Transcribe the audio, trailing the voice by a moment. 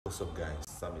What's up, guys?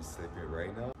 Sam is sleeping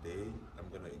right now. Today, I'm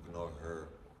gonna ignore her.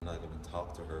 I'm not gonna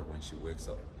talk to her when she wakes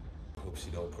up. Hope she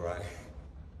don't cry.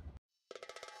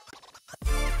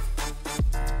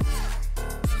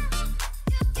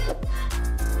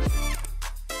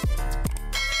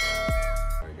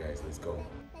 Alright guys, let's go.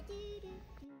 What are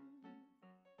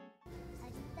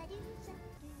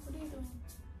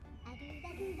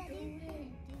you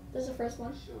doing? This is the first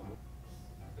one.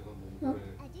 Huh?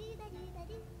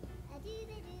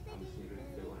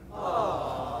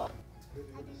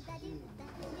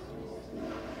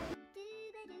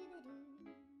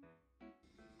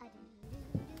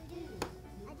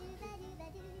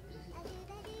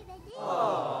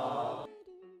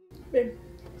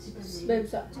 Babe,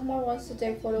 someone wants to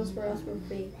take photos for us for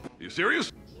free. Are you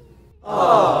serious?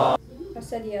 I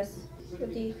said yes.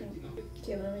 What do you think?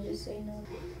 Okay, let me just say no.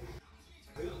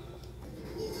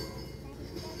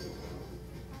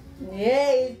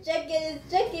 Yeah, it's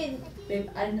checking. Babe,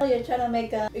 I know you're trying to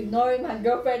make ignoring my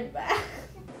girlfriend back.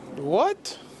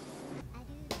 What?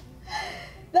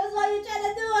 That's what you're trying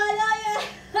to do, I know you.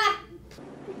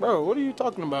 Bro, what are you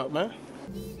talking about, man?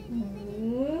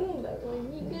 That's what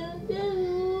you gonna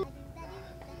do.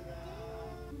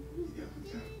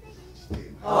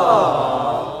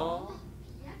 Aww.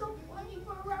 So funny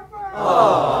for a rapper.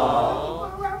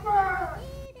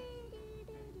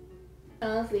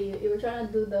 Honestly, you were trying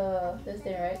to do this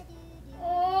thing, right?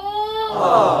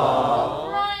 Oh,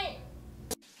 right.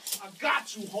 I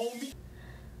got you, homie.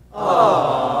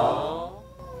 Aww.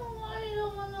 I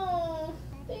don't wanna,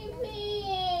 baby.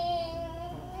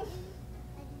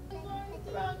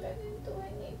 I didn't do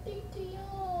anything to you.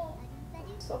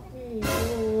 Sorry.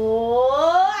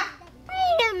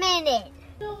 Wait a minute. I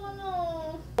don't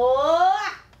wanna.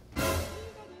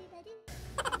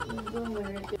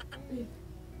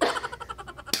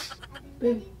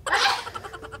 Babe.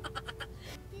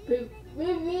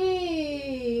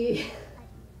 Baby.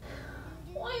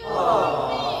 Why you leaving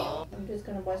me? I'm just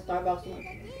gonna buy Starbucks now.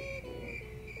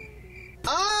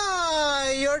 Ah,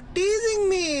 you're teasing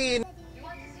me. You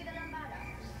want to see the lampara?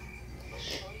 I'll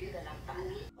show you the lampara.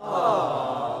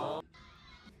 Aww.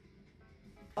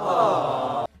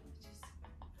 Aww.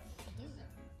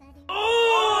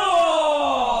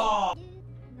 Oh!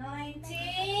 19.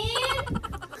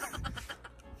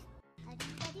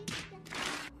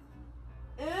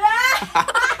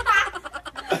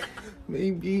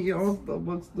 Maybe yung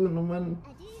Starbucks doon naman.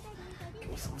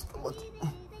 Give me some Starbucks.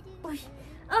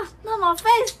 Not my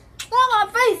face! Not my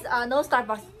face! No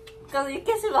Starbucks. Because you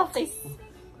can see my face.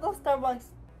 No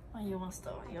Starbucks. Oh, you want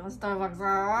Starbucks.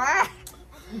 I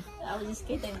was just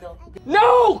kidding though.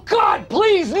 No! God,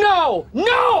 please, no!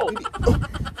 No!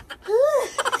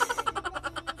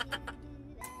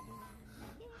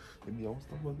 Maybe yung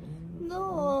Starbucks.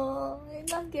 No, you're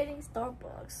not getting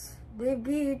Starbucks.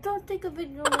 Baby, don't take a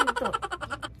video like that.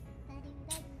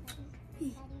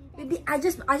 Baby, I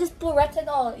just put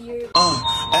retinol. You're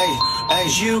Hey,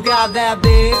 you got that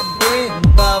big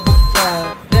bubble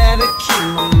butt, better keep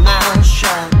my mouth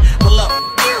shut.